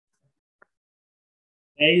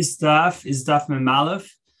Today's daf is daf Memalef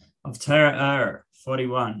of Torah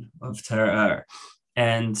 41 of Torah.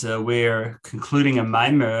 And we're concluding a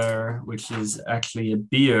mimer, which is actually a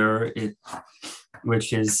beer,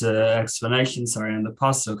 which is explanation, on the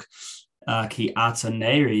pasuk. Ki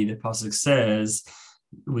ataneri, the pasuk says,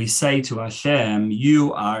 we say to Hashem,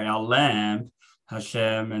 you are our lamp,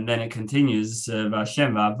 Hashem, and then it continues,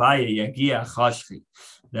 Hashem v'avaya yagia chashchi,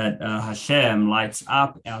 that Hashem lights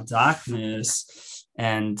up our darkness.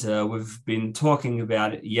 And we've been talking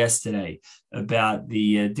about it yesterday, about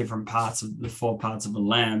the different parts of the four parts of a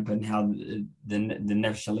lamp and how the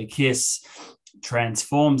Nefesh Elikis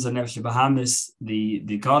transforms the Nefesh Bahamis,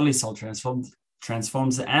 the godly soul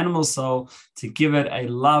transforms the animal soul to give it a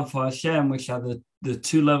love for Hashem, which are the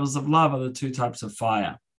two levels of love, are the two types of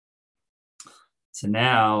fire. So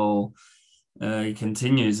now he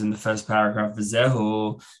continues in the first paragraph of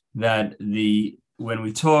Zehu that when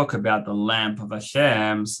we talk about the lamp of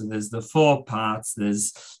Hashem, so there's the four parts,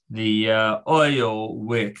 there's the oil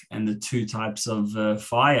wick and the two types of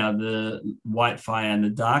fire, the white fire and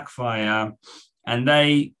the dark fire, and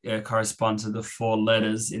they correspond to the four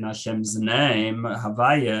letters in Hashem's name,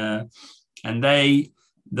 Havaya, and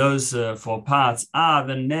those four parts are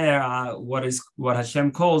the ner, what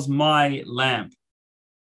Hashem calls my lamp.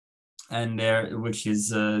 And there, which is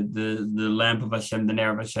the lamp of Hashem, the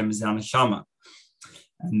ner of Hashem is our neshama.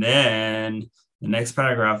 And then the next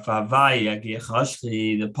paragraph, the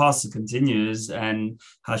pasuk continues, and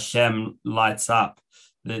Hashem lights up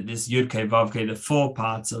this Yud Kei Vav Kei, the four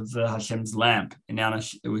parts of Hashem's lamp,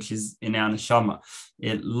 which is in our neshama.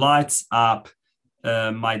 It lights up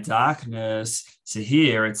my darkness. So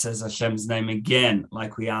here it says Hashem's name again,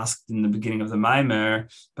 like we asked in the beginning of the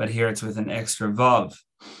Maimer, but here it's with an extra Vav.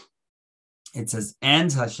 It says,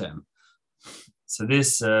 and Hashem. So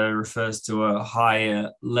this refers to a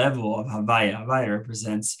higher level of Havaya. Havaya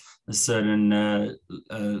represents a certain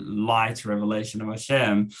light revelation of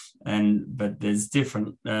Hashem, but there's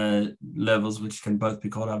different levels which can both be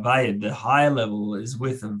called Havaya. The higher level is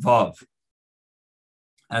with a Vav,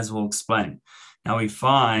 as we'll explain. Now we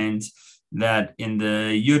find that in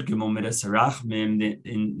the Yud Gimel Midas Harachmim,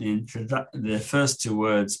 in the first two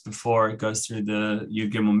words before it goes through the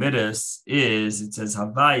Yud Gimel Midas, it says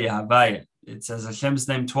Havaya, Havaya. It says Hashem's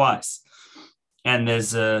name twice, and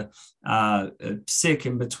there's a psik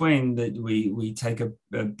in between that we take a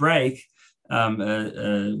break.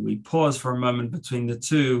 We pause for a moment between the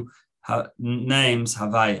two names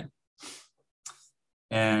Havaya,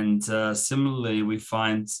 and similarly we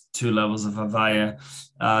find two levels of Havaya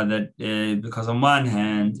because on one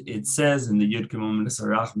hand it says in the Yud Gimel Midas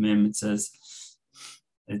Harachmim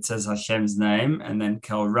it says Hashem's name, and then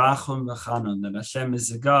Kel Rachum v'Chanon, that Hashem is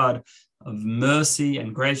a God of mercy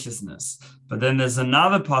and graciousness. But then there's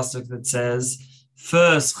another pasuk that says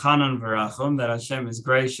first Chanon v'Rachum, that Hashem is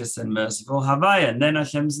gracious and merciful, Havaya, and then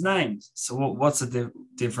Hashem's name. So what's the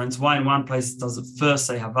difference? Why in one place does it first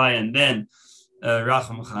say Havaya and then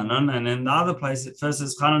Rachum Chanon, and in the other place it first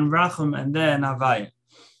says Chanon v'Rachum and then Havaya?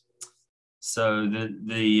 So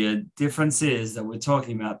the difference is that we're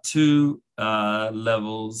talking about two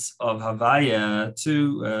levels of Havaya,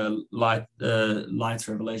 two light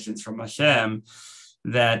revelations from Hashem,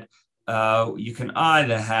 that you can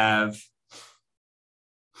either have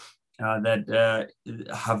that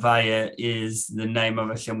Havaya is the name of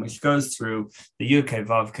Hashem which goes through the Yud Kei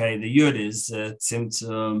Vav Kei. The Yud is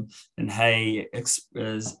Tzimtzum, and Hey is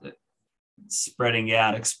spreading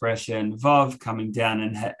out expression, Vav coming down,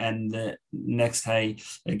 and the next Hey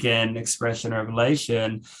again expression,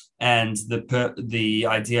 revelation. And the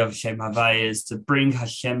idea of Shem Havaya is to bring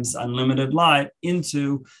Hashem's unlimited light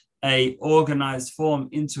into a organized form,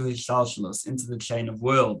 into his shalshalos, into the chain of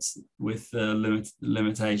worlds with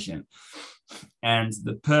limitation. And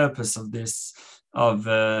the purpose of this, of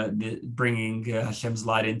bringing Hashem's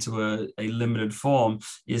light into a limited form,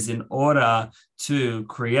 is in order to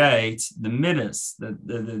create the midas,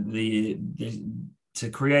 to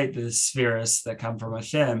create the spheres that come from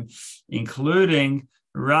Hashem, including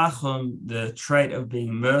Rachum, the trait of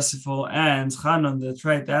being merciful, and Chanon, the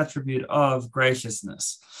attribute of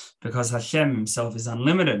graciousness. Because Hashem himself is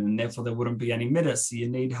unlimited, and therefore there wouldn't be any midas. So you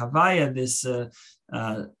need Havaya, this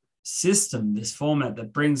system, this format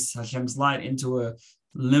that brings Hashem's light into a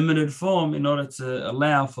limited form in order to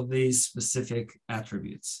allow for these specific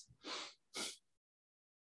attributes.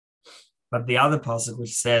 But the other pasuk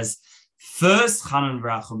which says first Chanan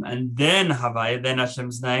v'Rachum and then Havaya, then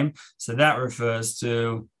Hashem's name, so that refers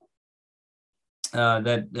to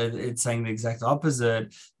that it's saying the exact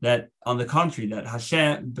opposite, that on the contrary, that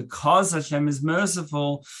Hashem, because Hashem is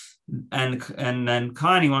merciful, and then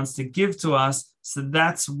kind he wants to give to us. So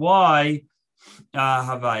that's why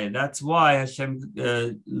Havaya. That's why Hashem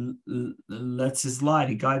lets his light.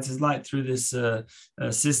 He guides his light through this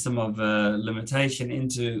system of limitation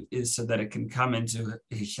into is so that it can come into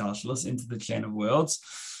Hishalshlus, into the chain of worlds.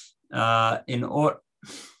 In order.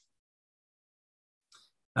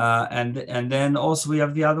 And then also we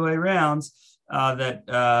have the other way around,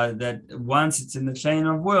 that once it's in the chain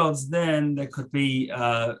of worlds, then there could be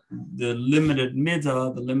the limited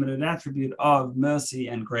midah, the limited attribute of mercy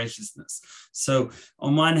and graciousness. So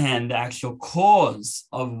on one hand, the actual cause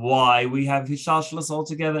of why we have Hishalshlus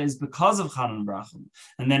altogether is because of Chanan Brachim.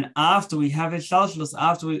 And then after we have Hishalshlus,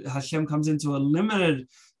 Hashem comes into a limited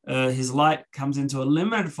his light comes into a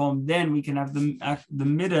limited form, then we can have the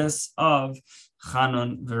midas of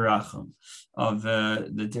Chanun V'Rachum, of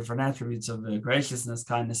the different attributes of graciousness,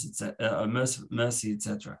 kindness, etc., mercy,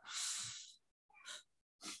 etc.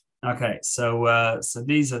 Okay, so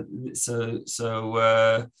these are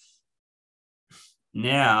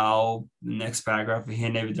now the next paragraph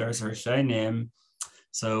here.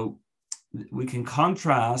 So we can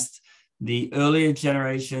contrast the earlier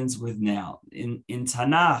generations with now. In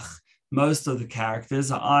Tanakh, most of the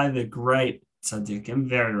characters are either great tzaddikim,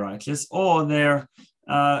 very righteous, or they're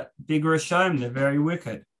big Rishonim, they're very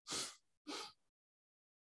wicked.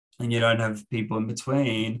 And you don't have people in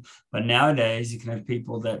between. But nowadays, you can have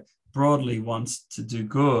people that broadly want to do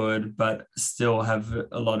good, but still have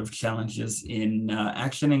a lot of challenges in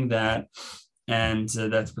actioning that. And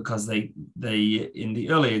that's because they in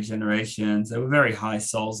the earlier generations, they were very high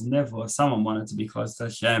souls, and therefore if someone wanted to be close to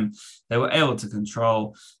Hashem, they were able to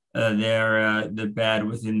control the bad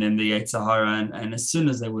within them, the Yetzer Hara, and as soon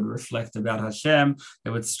as they would reflect about Hashem,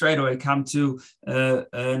 they would straight away come to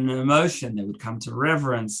an emotion, they would come to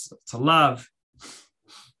reverence, to love.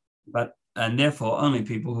 And therefore only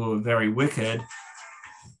people who are very wicked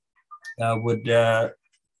would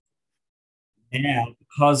now,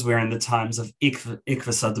 because we're in the times of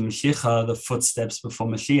Ikvas Ad Mashiach, the footsteps before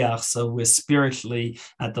Mashiach, so we're spiritually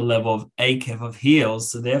at the level of Akev, of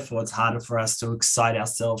heels, so therefore it's harder for us to excite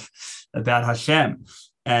ourselves about Hashem.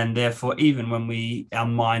 And therefore, even when our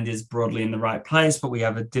mind is broadly in the right place, but we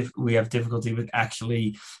have difficulty with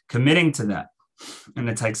actually committing to that. And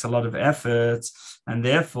it takes a lot of effort. And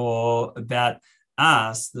therefore, about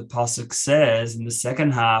us, the Pasuk says in the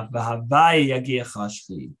second half, V'havai yagiach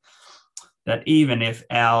hashchi, that even if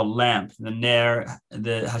our lamp,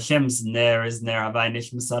 the Hashem's ner is ner havai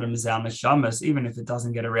nish masadim is our neshamas, even if it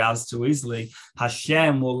doesn't get aroused too easily,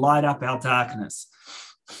 Hashem will light up our darkness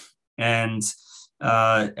and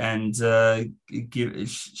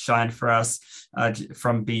shine for us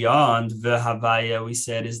from beyond. The Havaya, we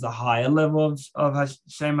said, is the higher level of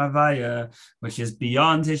Hashem Havaya, which is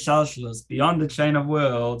beyond Hishalshlus, beyond the chain of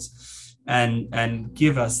worlds. And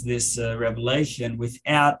give us this revelation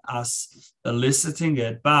without us eliciting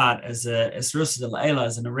it, but as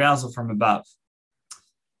an arousal from above.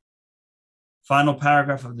 Final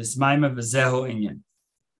paragraph of this Maimah, V'zehu inyan.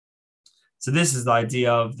 So this is the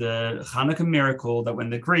idea of the Hanukkah miracle, that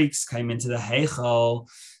when the Greeks came into the Heichal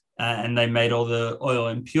and they made all the oil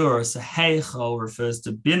impure, so Heichal refers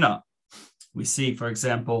to Bina. We see, for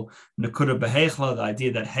example, Nakuda Behechla, the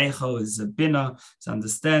idea that Heichal is a Bina, is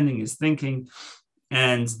understanding, is thinking.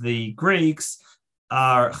 And the Greeks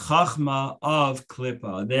are Chachma of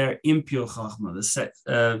Klippa. They're impure Chachma,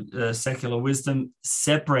 the secular wisdom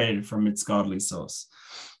separated from its godly source.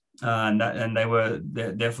 And they were,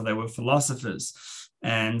 therefore, they were philosophers.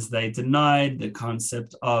 And they denied the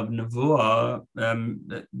concept of Nevuah.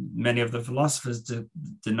 Many of the philosophers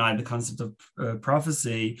denied the concept of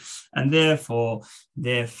prophecy, and therefore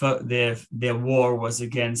their war was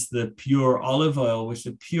against the pure olive oil, which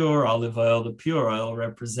the pure oil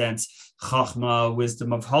represents Chachma,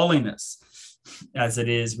 wisdom of holiness, as it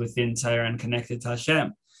is within Torah and connected to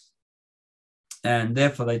Hashem. And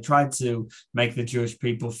therefore they tried to make the Jewish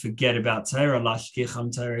people forget about Torah, lashkicham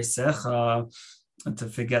Torah secha, to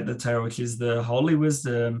forget the Torah, which is the holy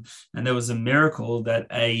wisdom. And there was a miracle that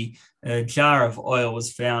a jar of oil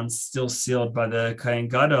was found still sealed by the Kohen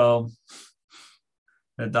Gadol.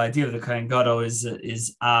 The idea of the Kohen Gadol is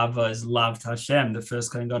Ava, is love to Hashem. The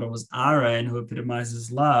first Kohen Gadol was Aaron, who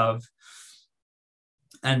epitomizes love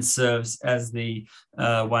and serves as the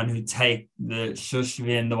one who takes the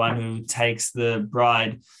shushvin, the one who takes the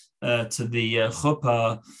bride to the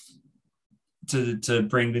chuppah to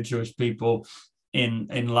bring the Jewish people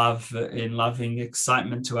in loving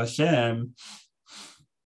excitement to Hashem.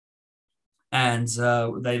 And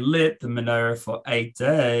they lit the menorah for 8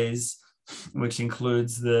 days, which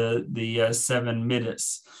includes the 7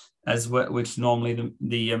 midas. as well, which normally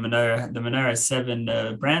the menorah has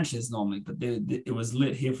 7 branches normally, but it was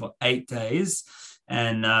lit here for 8 days,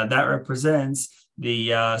 and that represents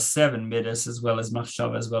the 7 midas, as well as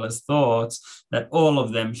machshava, as well as thoughts, that all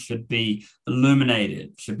of them should be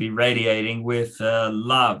illuminated, should be radiating with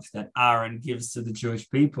love that Aaron gives to the Jewish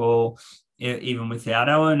people, even without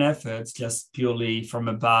our own efforts, just purely from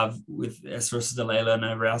above, with esrus delela and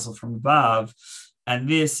arousal from above. And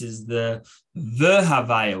this is the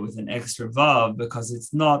Havaya with an extra vav, because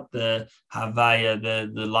it's not the Havaya,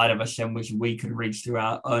 the light of Hashem, which we could reach through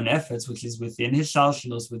our own efforts, which is within his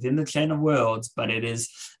shalshalos, within the chain of worlds, but it is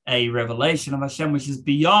a revelation of Hashem, which is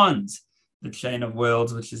beyond the chain of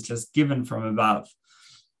worlds, which is just given from above.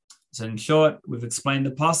 So in short, we've explained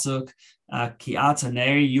the pasuk, Ki ata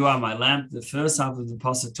neri, you are my lamp. The first half of the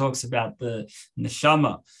pasuk talks about the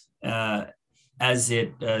neshama, as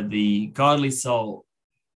the godly soul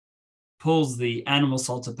pulls the animal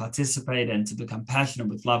soul to participate and to become passionate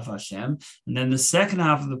with love for Hashem. And then the second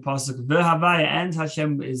half of the pasuk, V'havaya, and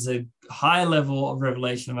Hashem is a high level of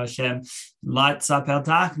revelation of Hashem, lights up our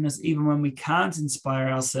darkness, even when we can't inspire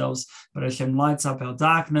ourselves, but Hashem lights up our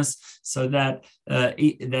darkness so that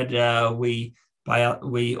we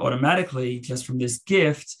automatically, just from this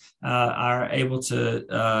gift, are able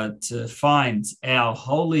to find our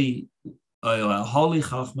holy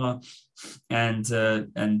chachma and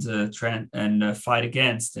fight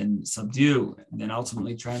against and subdue, and then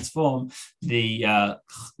ultimately transform the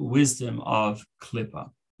wisdom of Klippa.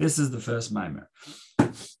 This is the first maimer.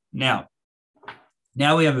 Now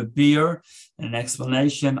we have a beer and an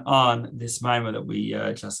explanation on this maimer that we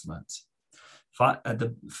just learned. At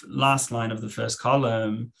the last line of the first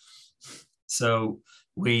column, so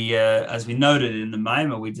we, as we noted in the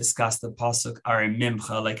Maimah, we discussed the pasuk Ari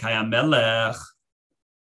Mimcha Lekaya Melech,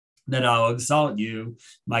 that I'll exalt you,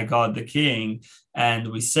 my God, the King.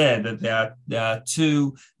 And we said that there are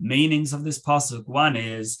 2 meanings of this pasuk. One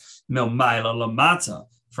is Milmaila Lamata,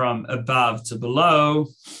 from above to below,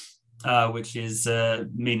 which is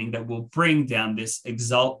meaning that will bring down this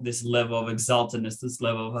level of exaltedness, this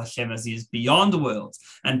level of Hashem as he is beyond the worlds,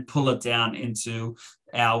 and pull it down into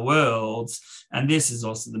our worlds. And this is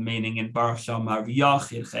also the meaning in Baruch Shamar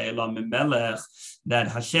Yachid Chayelam Melech, that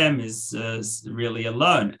Hashem is really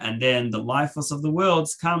alone. And then the life force of the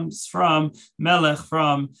worlds comes from Melech,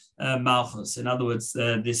 from Malchus. In other words,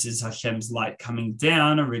 this is Hashem's light coming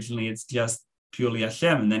down. Originally, it's just purely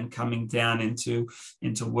Hashem, and then coming down into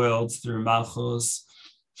worlds through Malchus.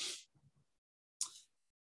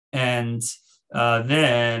 And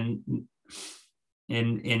then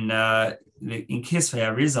in Kisvei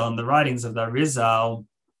Arizal, in the writings of the Arizal,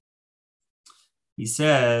 he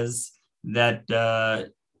says that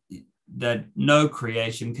no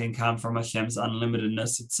creation can come from Hashem's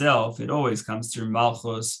unlimitedness itself. It always comes through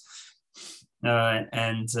Malchus.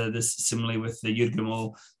 And this similarly with the Yud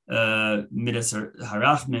Gimel Midas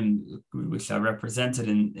Harachmim, which are represented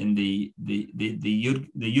in the Yud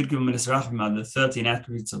Gimel Midas Harachmim, are the 13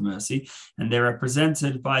 attributes of mercy, and they're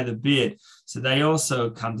represented by the beard. So they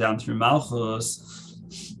also come down through Malchus,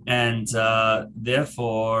 and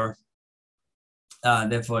therefore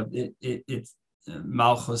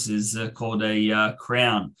Malchus is called a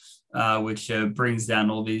crown, which brings down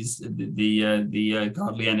all these the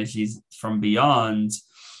godly energies from beyond.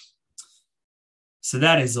 So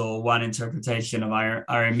that is all one interpretation of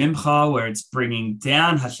Ari Mimcha, where it's bringing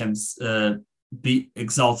down Hashem's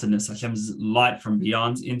exaltedness, Hashem's light from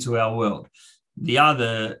beyond into our world. The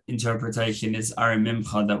other interpretation is Ari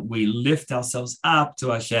Mimcha, that we lift ourselves up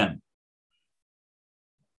to Hashem.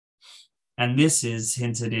 And this is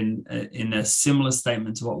hinted in a similar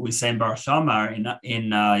statement to what we say in Baruch Shamar. In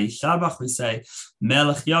Yishabach, we say,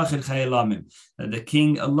 Melech Yachid Chayelamim, that the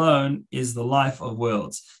king alone is the life of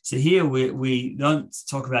worlds. So here we don't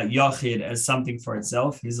talk about Yachid as something for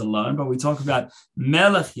itself, he's alone, but we talk about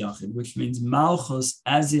Melech Yachid, which means Malchus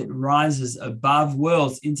as it rises above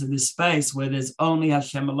worlds into this space where there's only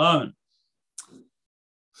Hashem alone.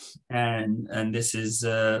 And this is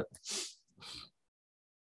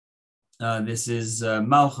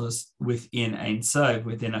Malchus within Ein Sof,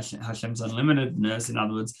 within Hashem's unlimitedness. In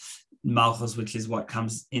other words, Malchus, which is what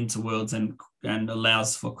comes into worlds and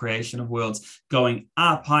allows for creation of worlds, going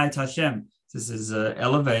up high to Hashem. This is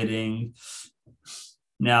elevating.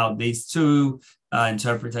 Now, these 2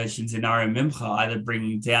 interpretations in Ari Mimcha, either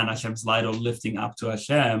bringing down Hashem's light or lifting up to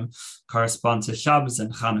Hashem, correspond to Shabbos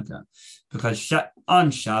and Chanukah. Because on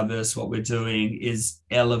Shabbos, what we're doing is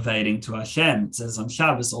elevating to Hashem. It says on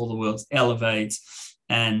Shabbos, all the worlds elevate.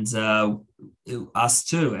 And us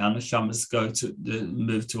too, our neshamas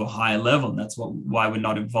move to a higher level, and that's why we're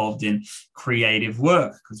not involved in creative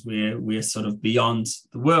work, because we're sort of beyond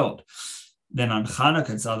the world. Then on Hanukkah,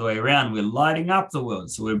 it's the other way around. We're lighting up the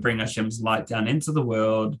world, so we bring Hashem's light down into the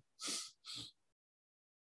world,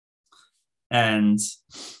 and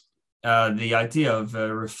the idea of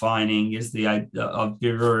refining is the idea of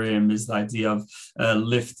birurim, is the idea of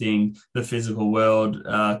lifting the physical world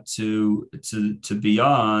to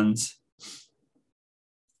beyond,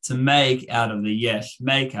 to make out of the yesh,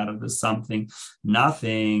 make out of the something,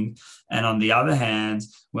 nothing. And on the other hand,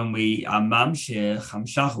 when we are mamshech,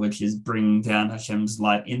 hamshach, which is bringing down Hashem's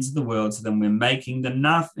light into the world, so then we're making the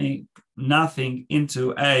nothing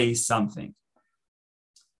into a something.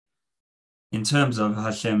 In terms of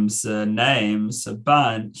Hashem's name, so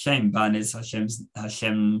Ban, Shem Ban is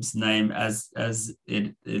Hashem's name as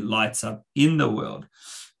it lights up in the world,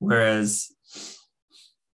 whereas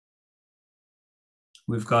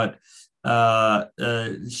we've got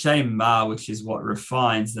Shem Ma, which is what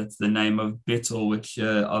refines. That's the name of Bittul, which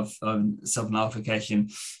of self-nullification,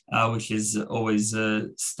 which is always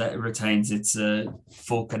retains its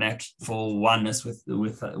full connection, full oneness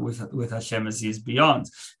with Hashem as He is beyond,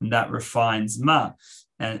 and that refines Ma.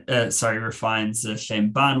 And refines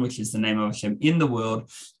Shem Ban, which is the name of Hashem in the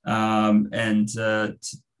world, and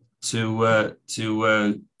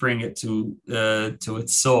to bring it to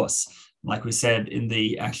its source. Like we said in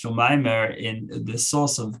the actual Maimer, in the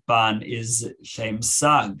source of Ban is Shem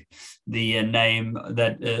Sag, the name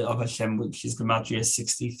that of Hashem, which is Gematria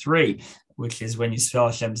 63, which is when you spell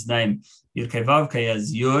Hashem's name, Yud Kei Vav Kei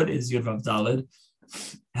as Yud is Yud Vav Daled,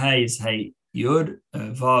 Hey is Hey Yud,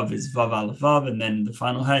 Vav is Vav Aleph Vav, and then the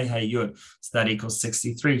final Hey Yud. So that equals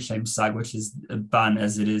 63 Shem Sag, which is Ban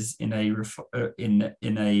as it is in a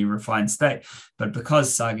refined state. But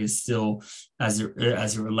because Sag is still as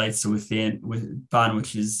it relates to with Ban,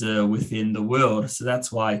 which is within the world, so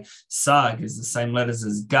that's why Sag is the same letters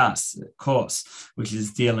as Gas, of course, which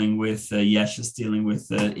is dealing with Yesh, is dealing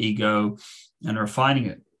with ego and refining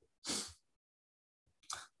it,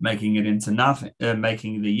 making it into nothing,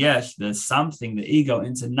 making the yesh, the something, the ego,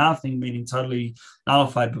 into nothing, meaning totally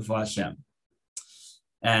nullified before Hashem.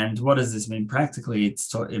 And what does this mean practically?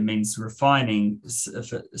 It means refining,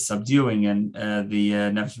 subduing, and the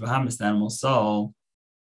nefesh bahamis, the animal soul.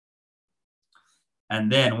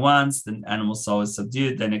 And then once the animal soul is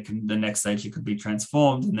subdued, then the next stage it could be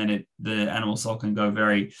transformed, and then the animal soul can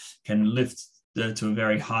lift to a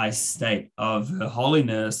very high state of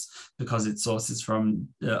holiness, because it sources from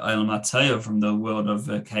Olam HaTorah, from the world of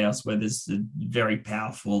chaos, where there's very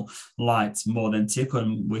powerful lights, more than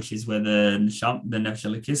Tikkun, which is where the Nefesh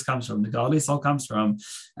Elokis comes from, the godly soul comes from.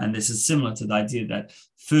 And this is similar to the idea that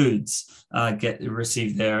foods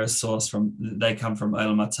receive their source they come from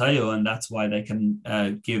Olam HaTorah, and that's why they can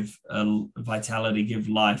give vitality, give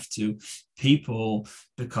life to people,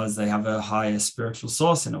 because they have a higher spiritual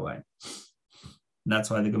source in a way. And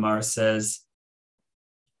that's why the Gemara says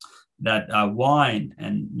that wine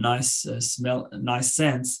and nice smell, nice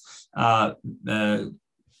scents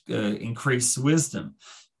increase wisdom.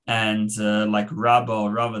 And like Rabbi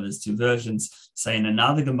or Rava, there's two versions, say in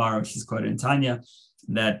another Gemara, which is quoted in Tanya,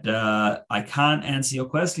 that I can't answer your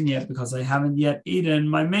question yet because I haven't yet eaten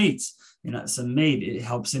my meat. Some meat, it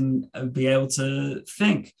helps him be able to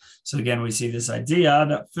think. So again, we see this idea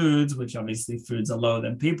that foods, which obviously foods are lower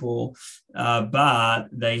than people, but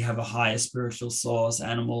they have a higher spiritual source.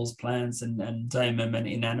 Animals, plants, and daimim and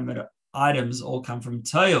inanimate items all come from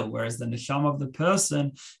toil, whereas the neshama of the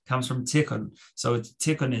person comes from tikkun. So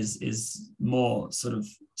tikkun is more sort of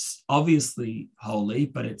obviously holy,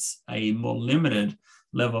 but it's a more limited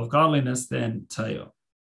level of godliness than toil.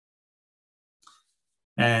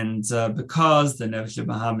 And because the nefesh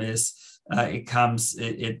bahamis,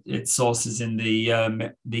 it sources in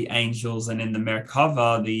the angels and in the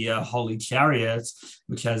Merkava, the holy chariot,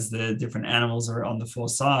 which has the different animals are on the four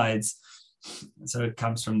sides. So it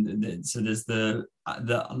comes from so there's the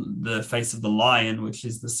face of the lion, which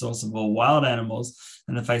is the source of all wild animals,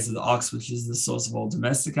 and the face of the ox, which is the source of all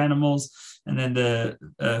domestic animals, and then the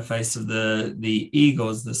face of the eagle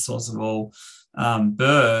is the source of all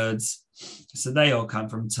birds. So they all come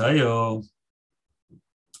from Toyo,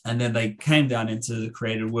 and then they came down into the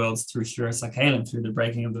created worlds through Shiras HaKelim, through the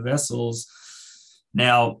breaking of the vessels.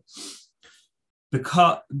 Now,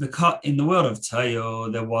 because in the world of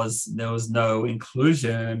Toyo there was no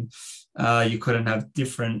inclusion, you couldn't have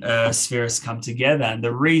different spheres come together, and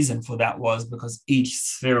the reason for that was because each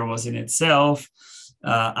sphere was in itself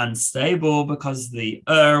unstable, because the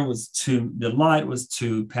light was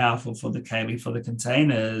too powerful for the keli, for the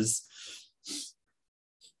containers.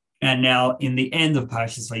 And now in the end of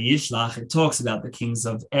Parashas Vayishlach, it talks about the kings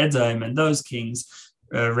of Edom, and those kings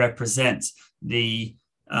represent the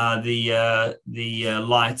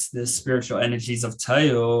lights, the spiritual energies of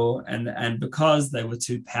Torah, and because they were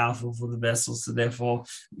too powerful for the vessels, so therefore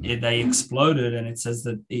they exploded. And it says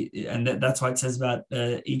that, that's why it says about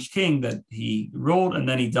each king that he ruled and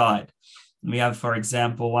then he died. We have, for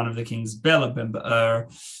example, one of the kings, Bela ben Be'er,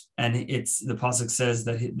 and the pasuk says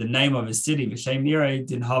that the name of his city, V'shem Yireh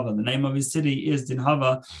Dinhava, the name of his city is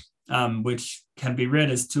Dinhava, which can be read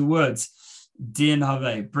as two words,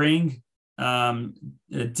 Dinhave, bring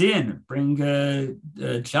bring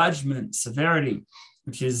judgment, severity,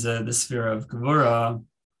 which is the sphere of Gevurah,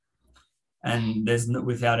 and there's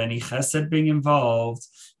without any chesed being involved.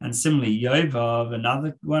 And similarly, Yovav,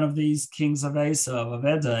 another one of these kings of Esav, of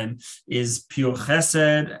Edom, is pure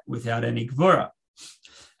chesed without any Gevurah,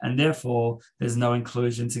 and therefore there's no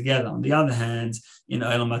inclusion together. On the other hand, in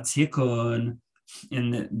Olam HaTikun,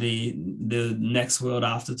 in the next world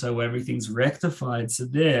after Torah, where everything's rectified, so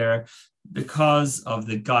there, because of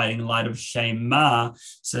the guiding light of Shema,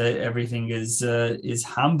 so everything is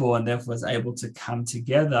humble, and therefore is able to come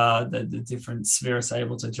together. The different spheres are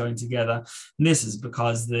able to join together. And this is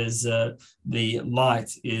because there's the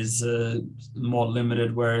light is more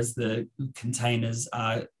limited, whereas the containers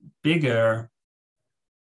are bigger,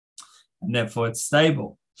 and therefore it's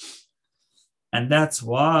stable. And that's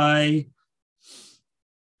why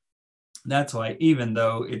even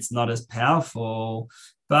though it's not as powerful,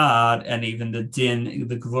 and even the din,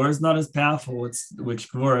 the Gevurah is not as powerful, which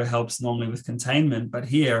Gevurah helps normally with containment. But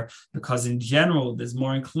here, because in general there's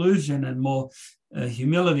more inclusion and more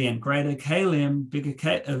humility and greater kalim, bigger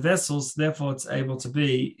vessels, therefore it's able to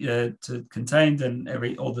be to contained, and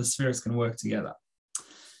all the spheres can work together.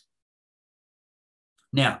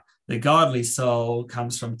 Now, the godly soul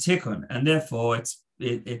comes from tikkun, and therefore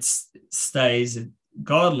it stays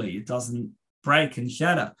godly. It doesn't break and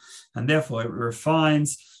shatter, and therefore it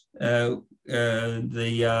refines the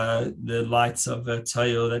lights of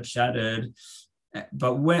Torah that shattered.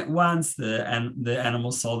 But once the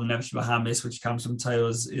animal soul, the nefesh bahamis, which comes from Torah,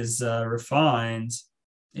 is refined,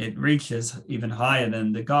 it reaches even higher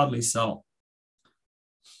than the godly soul.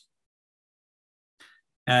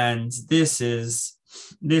 And this is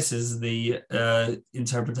the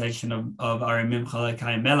interpretation of Arimim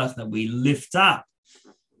Chalakai Melech, that we lift up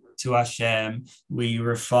to Hashem, we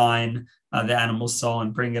refine the animal soul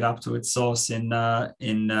and bring it up to its source in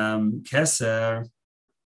Keser,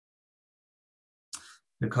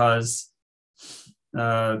 because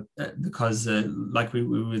like we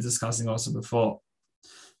were discussing also before,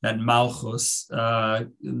 that Malchus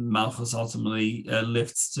ultimately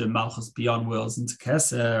lifts to Malchus beyond worlds into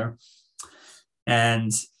Keser,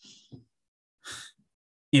 and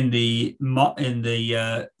we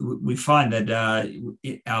find that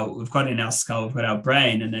we've got in our skull, we've got our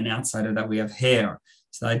brain, and then outside of that we have hair.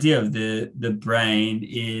 So the idea of the brain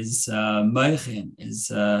is moichin, is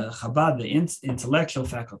chabad, the intellectual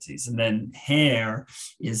faculties, and then hair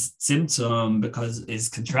is tzimtzum, because is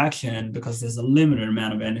contraction, because there's a limited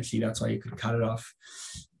amount of energy. That's why you could cut it off.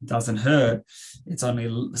 It doesn't hurt. It's only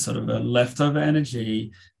sort of a leftover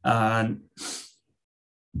energy.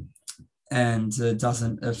 And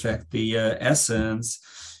doesn't affect the essence,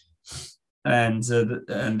 and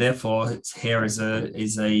therefore hair is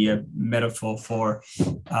a metaphor for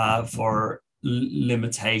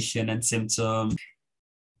limitation and symptom.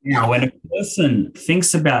 Now, when a person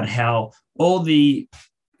thinks about how all the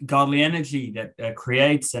godly energy that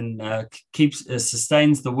creates and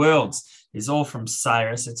sustains the worlds is all from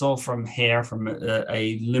Cyrus, it's all from hair, from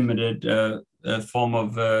a limited form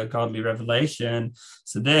of godly revelation.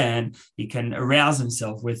 So then he can arouse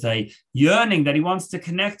himself with a yearning that he wants to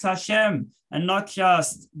connect to Hashem, and not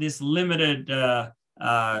just this limited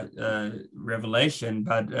revelation,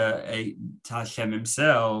 but to Hashem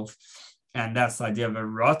himself. And that's the idea of a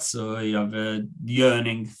ratzui, of a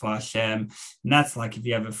yearning for Hashem. And that's like if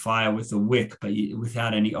you have a fire with a wick, but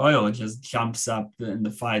without any oil, it just jumps up and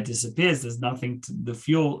the fire disappears. There's nothing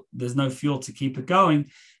there's no fuel to keep it going,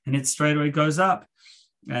 and it straight away goes up.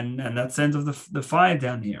 And that's the end of the fire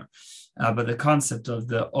down here. But the concept of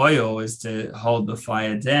the oil is to hold the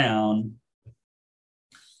fire down.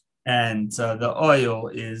 And the oil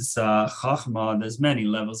is chachma. There's many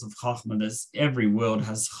levels of chachma. Every world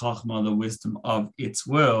has chachma, the wisdom of its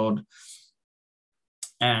world.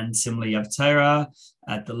 And similarly, you have Torah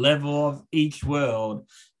at the level of each world.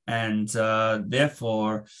 And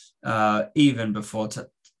therefore, even before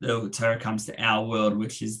the Torah comes to our world,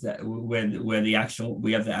 which is that where we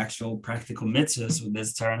have the actual practical mitzvahs.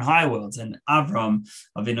 There's Torah in high worlds, and Avram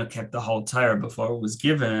Avinu kept the whole Torah before it was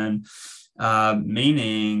given,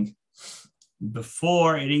 meaning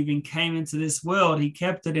before it even came into this world, he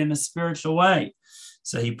kept it in a spiritual way.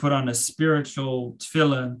 So he put on a spiritual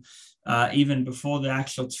tefillin. Even before the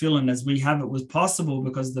actual tefillin as we have it was possible,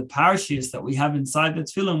 because the parashiyos that we have inside the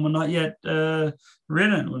tefillin were not yet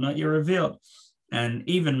written, were not yet revealed. And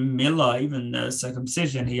even Milah, even the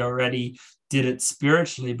circumcision, he already did it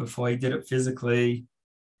spiritually before he did it physically.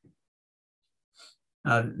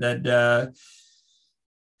 The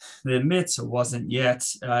mitzvah wasn't yet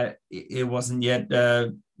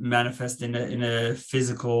manifest in a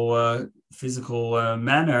physical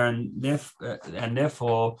manner, and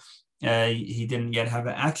therefore he didn't yet have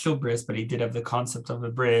an actual bris, but he did have the concept of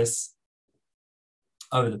a bris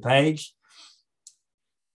over the page.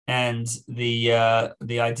 And the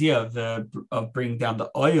idea of bringing down the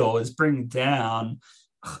oil is bringing down,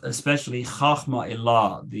 especially chachma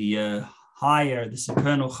ilah, the higher, the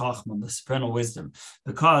supernal chachma, the supernal wisdom,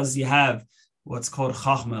 because you have what's called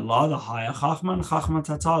chachma ilah, the higher chachma, and chachma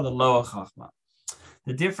tata, the lower chachma.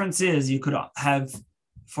 The difference is you could have,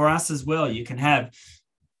 for us as well, you can have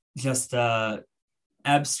just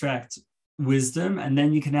abstract wisdom, and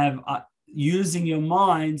then you can have using your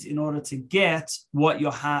mind in order to get what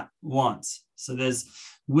your heart wants. So there's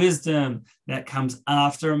wisdom that comes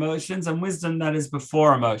after emotions and wisdom that is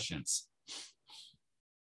before emotions.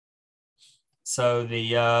 So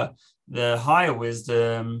the higher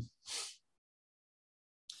wisdom,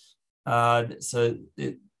 so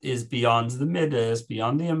it is beyond the midas,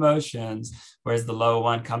 beyond the emotions, whereas the lower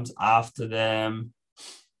one comes after them.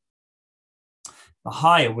 The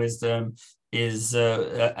higher wisdom is,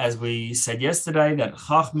 as we said yesterday, that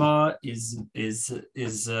chachma is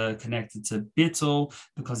connected to bittul,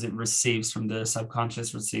 because it receives from the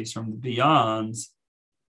subconscious, receives from the beyond.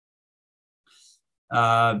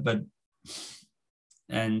 Therefore,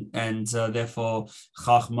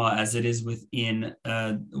 chachma, as it is within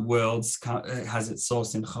worlds, has its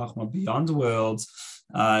source in chachma beyond worlds,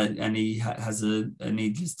 and he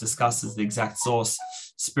just discusses the exact source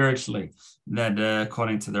spiritually. That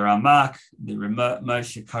according to the Ramak, the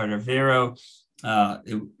Moshe Karavero,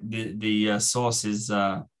 the source is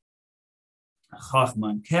chachma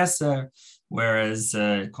and keser, whereas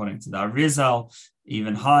according to the Arizal,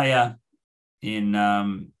 even higher in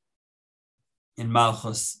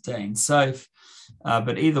Malchus Dein Sof.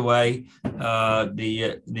 But either way, so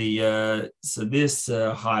this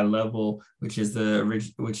high level, which is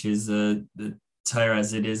the Torah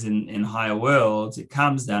as it is in higher worlds, it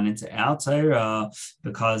comes down into our Torah,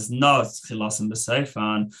 because not chilas and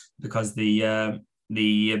b'seifan, because the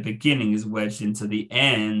beginning is wedged into the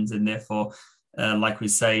end, and therefore, like we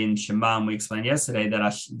say in Shema, and we explained yesterday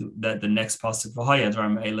that the next pasuk for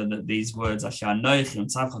Hayadram Ela, that these words Asher Anochi and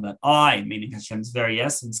Tzavcha, that I, meaning Hashem's very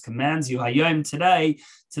essence, commands you Hayom, today,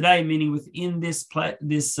 meaning within this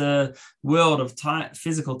world of time,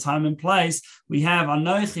 physical time and place, we have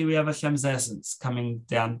Anochi, we have Hashem's essence coming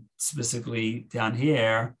down specifically down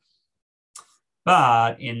here,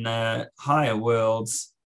 but in higher worlds.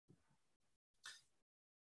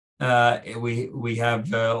 We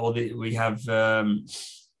have all the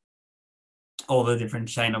different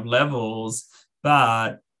chain of levels,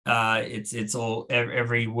 but it's all,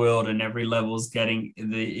 every world and every level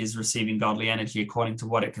is receiving godly energy according to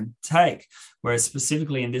what it can take. Whereas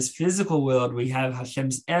specifically in this physical world, we have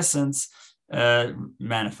Hashem's essence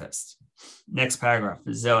manifest. Next paragraph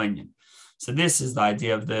is Zoinyan. So this is the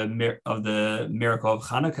idea of the miracle of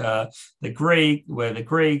Hanukkah, where the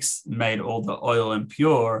Greeks made all the oil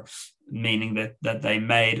impure, meaning that they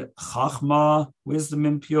made chachma, wisdom,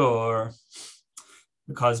 impure,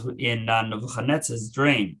 because in Nebuchadnezzar's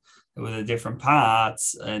dream, there were the different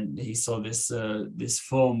parts, and he saw this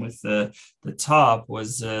form with the top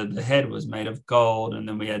was the head was made of gold, and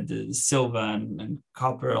then we had the silver and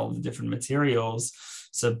copper, all the different materials.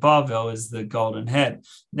 So Bavel is the golden head.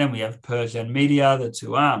 Then we have Persia and Media, the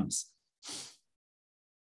two arms.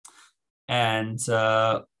 And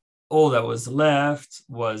all that was left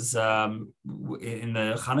was, in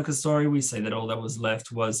the Hanukkah story, we say that all that was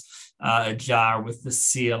left was a jar with the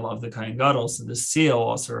seal of the Kohen Gadol. So the seal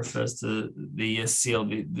also refers to the seal,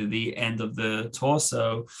 the end of the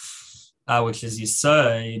torso, which is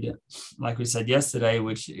Yesod, like we said yesterday,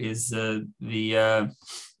 which is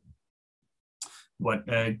what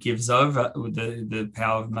gives over, the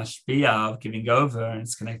power of mashpia, of giving over, and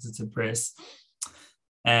it's connected to bris.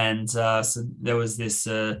 And so there was this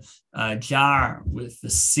jar with the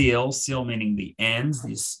seal meaning the end,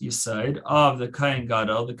 this yesod of the Kohen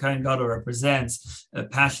Gadol. The Kohen Gadol represents a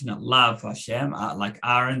passionate love for Hashem, like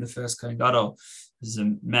Aaron, the first Kohen Gadol, is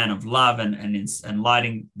a man of love and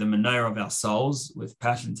lighting the menorah of our souls with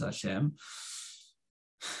passion to Hashem.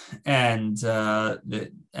 And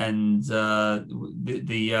the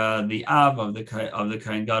Av of the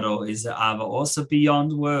Kohen Gadol is the Ava also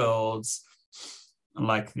beyond worlds,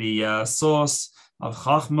 like the source of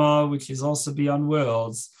Chachma, which is also beyond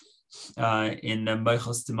worlds, in the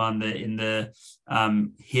Mochos Demanda, in the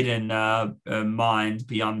hidden mind,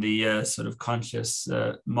 beyond the sort of conscious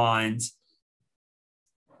mind.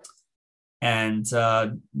 And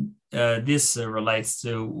this relates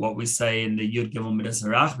to what we say in the Yud Gimel Midas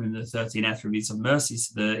Harachmim, the 13 attributes of mercy.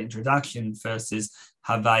 So the introduction first is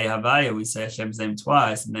Havaya Havaya. We say Hashem's name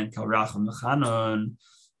twice, and then Kal Racham Mechanon,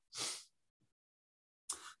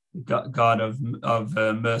 God of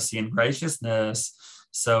mercy and graciousness.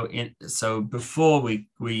 So before we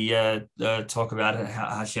talk about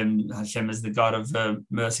Hashem is the God of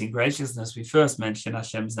mercy and graciousness, we first mention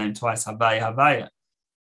Hashem's name twice, Havaya Havaya.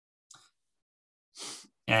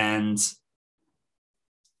 And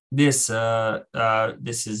this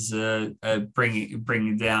is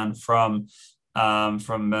bringing down from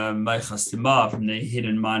Meichas Tima, from the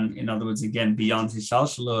hidden mind. In other words, again, beyond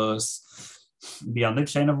Hishalshalos, beyond the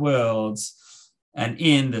chain of worlds. And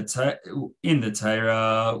in the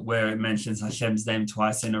Torah, where it mentions Hashem's name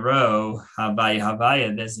twice in a row, Havaya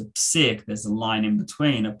Havaya, there's a psik, there's a line in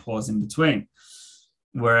between, a pause in between.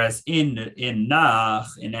 Whereas in Nach,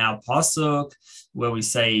 in our pasuk, where we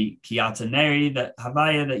say Kiyata Neri, that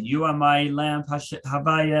Havaya, that you are my lamp,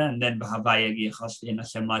 Havaya, and then Havaya Gichashli,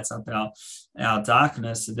 Hashem lights up our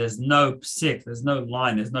darkness. So there's no psik, there's no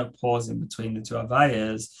line, there's no pause in between the two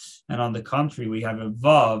Havayas. And on the contrary, we have a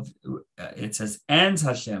Vav, it says and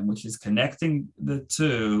Hashem, which is connecting the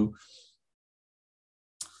two.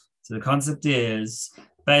 So the concept is,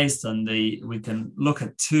 based on we can look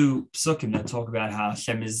at two psukim that talk about how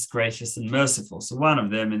Hashem is gracious and merciful. So one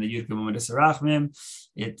of them in the Yud Gimel Midas Harachmim,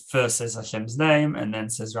 it first says Hashem's name and then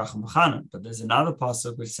says Racham Chanan. But there's another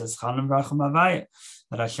pasuk which says Chanan Racham Havaya,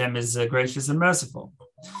 that Hashem is gracious and merciful.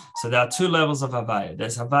 So there are two levels of Havaya.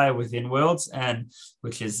 There's Havaya within worlds, and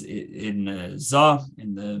which is in Zah,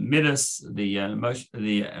 in the Midas, the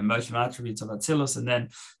emotional attributes of Atzilus, and then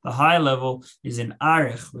the higher level is in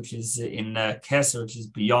Arich, which is in Keser, which is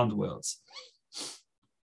beyond worlds.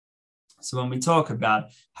 So when we talk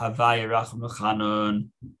about Havaya Racham Chanun,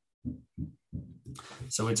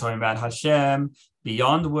 so we're talking about Hashem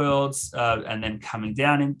beyond worlds, and then coming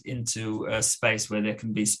down into a space where there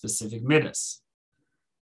can be specific midas.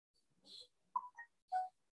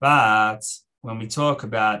 But when we talk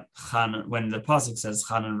about Chanan, when the pasuk says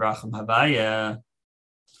Chanan Racham Havaya,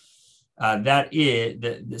 that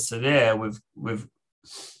is so there we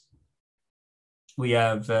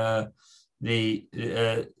have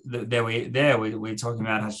we're talking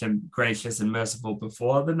about Hashem gracious and merciful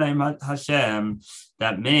before the name Hashem.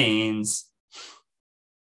 That means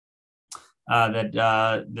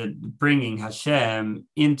that bringing Hashem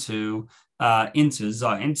into Zah, into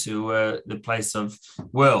the place of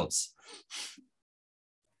worlds.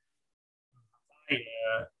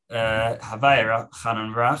 Havaya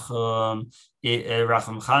Chanan Racham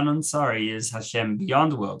Chanan, is Hashem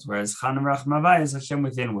beyond worlds, whereas Chanan Racham Havaya is Hashem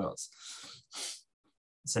within worlds.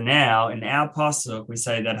 So now in our pasuk we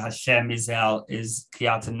say that Hashem is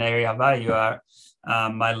Kiyata Neri Havaya, you are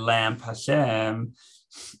my lamp Hashem.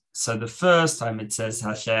 So the first time it says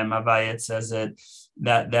Hashem Havaya, it says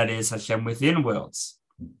that is Hashem within worlds.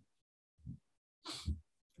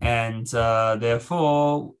 And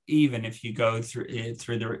therefore, even if you go through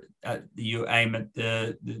you aim at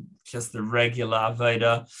just the regular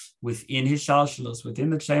Aveda within his Shalshalos, within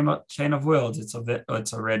the chain of worlds,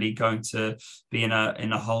 it's already going to be in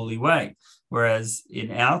a holy way. Whereas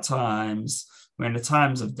in our times, we're in the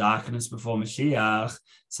times of darkness before Mashiach,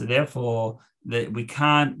 so therefore that we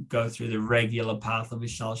can't go through the regular path of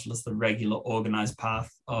Hishalshalos, the regular organized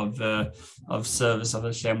path of service of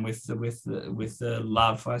Hashem with the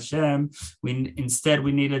love for Hashem. Instead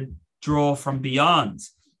we need to draw from beyond,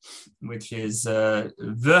 which is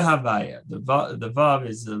V'havaya. The Vav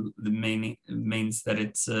is the meaning, means that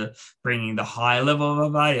it's bringing the high level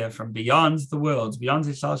of Havaya from beyond the worlds, beyond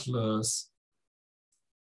Hishalshalos.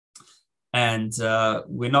 And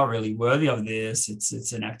we're not really worthy of this.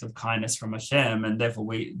 It's an act of kindness from Hashem, and therefore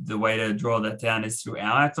the way to draw that down is through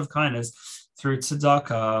our act of kindness, through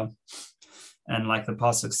tzedakah. And like the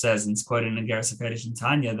pasuk says, and it's quoted in Geras HaKodesh and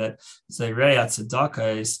Tanya, that Zerei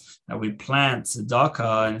tzedakah is that we plant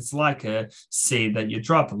tzedakah, and it's like a seed that you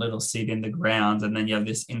drop a little seed in the ground, and then you have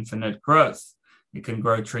this infinite growth. You can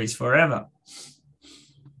grow trees forever.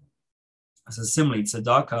 So similarly,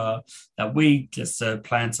 tzedakah, that we just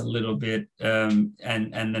plant a little bit, and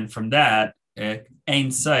then from that,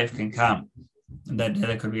 Ein Sof can come. And that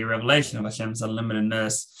there could be a revelation of Hashem's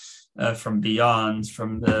unlimitedness from beyond,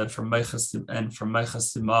 from Meichas and from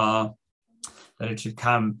Meichas Tima, that it should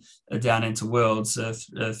come down into worlds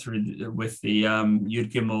through with the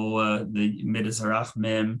Yud Gimel, the Midas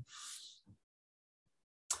Harachmim.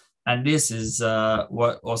 And this is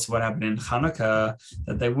what happened in Hanukkah,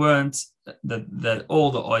 that they weren't, that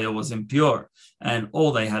all the oil was impure, and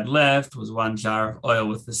all they had left was one jar of oil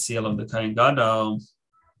with the seal of the Kohen Gadol.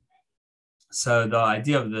 So the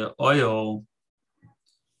idea of the oil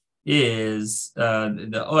is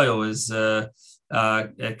a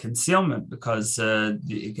concealment, because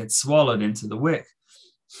it gets swallowed into the wick,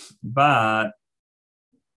 but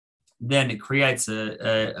then it creates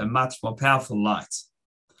a much more powerful light.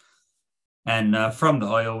 And from the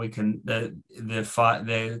oil, we can the fire.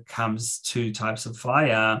 There comes two types of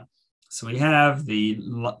fire. So we have the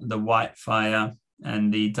white fire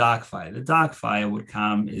and the dark fire. The dark fire would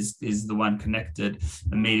come is the one connected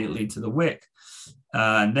immediately to the wick.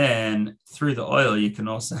 And then through the oil, you can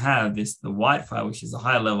also have the white fire, which is a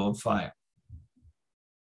higher level of fire.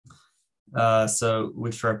 So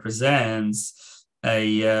which represents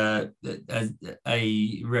a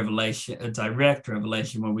revelation, a direct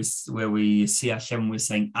revelation, where we see Hashem. We're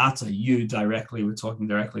saying Ata, you directly. We're talking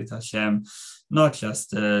directly to Hashem, not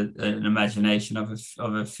just an imagination of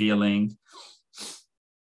a feeling.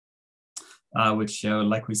 Which,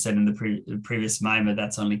 like we said in the previous Maimah,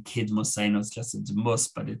 that's only Kid Museno. It's just a demus,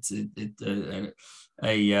 but it's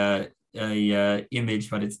a image,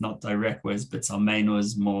 but it's not direct. Whereas B'Tzalmeinu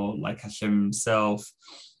is more like Hashem Himself.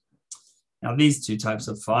 Now, these two types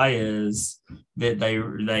of fires,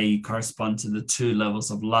 they correspond to the two levels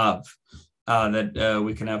of love that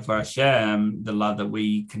we can have for Hashem, the love that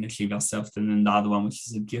we can achieve ourselves, and then the other one, which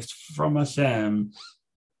is a gift from Hashem.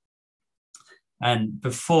 And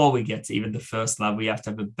before we get to even the first love, we have to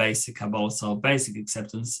have a basic Kabbalah soul, basic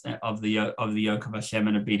acceptance of the yoke of Hashem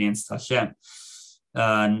and obedience to Hashem.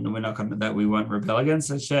 And we're not going to that we won't rebel against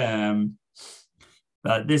Hashem.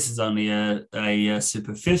 But this is only a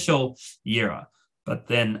superficial yira. But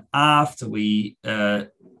then after we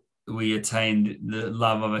attained the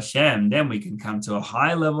love of Hashem, then we can come to a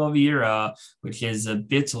high level of yira, which is a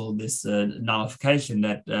bittul, this nullification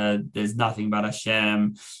that there's nothing but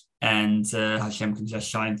Hashem, and Hashem can just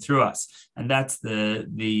shine through us. And that's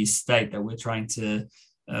the state that we're trying to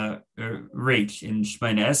reach in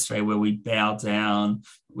Shemona Esrei, where we bow down,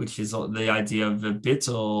 which is the idea of a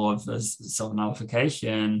bittul, of the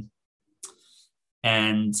self-nullification,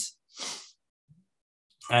 and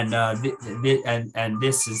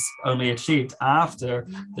this is only achieved after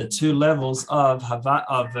the two levels of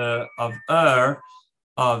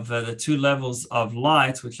the two levels of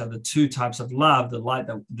light, which are the two types of love: the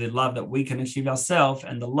love that we can achieve ourselves,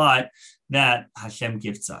 and the light that Hashem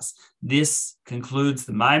gives us. This concludes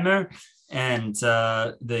the Maimer and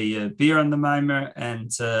the beer on the Maimer, and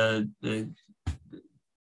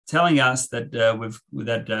telling us that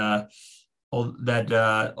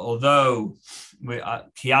although we are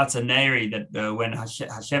Kiyata Neri, that when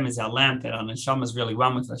Hashem is our lamp, that our neshama is really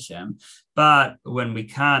one with Hashem. But when we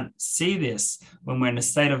can't see this, when we're in a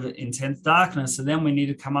state of intense darkness, so then we need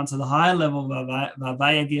to come onto the higher level.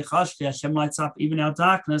 Hashem lights up even our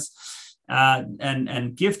darkness,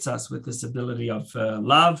 and gifts us with this ability of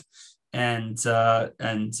love. And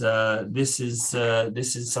this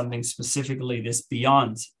is something specifically, this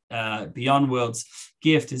beyond worlds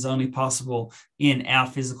gift is only possible in our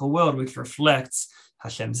physical world, which reflects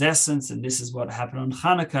Hashem's essence. And this is what happened on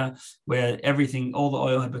Hanukkah, where all the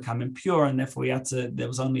oil had become impure, and therefore there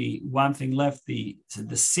was only one thing left, the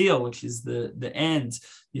seal, which is the end,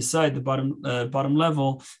 Yesod, the bottom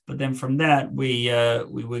level. But then from that, we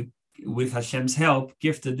were, with Hashem's help,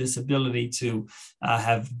 gifted this ability to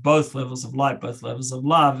have both levels of light, both levels of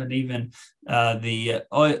love, and even the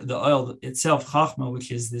oil itself, Chachma,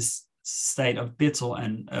 which is this state of bittul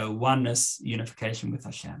and oneness, unification with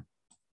Hashem.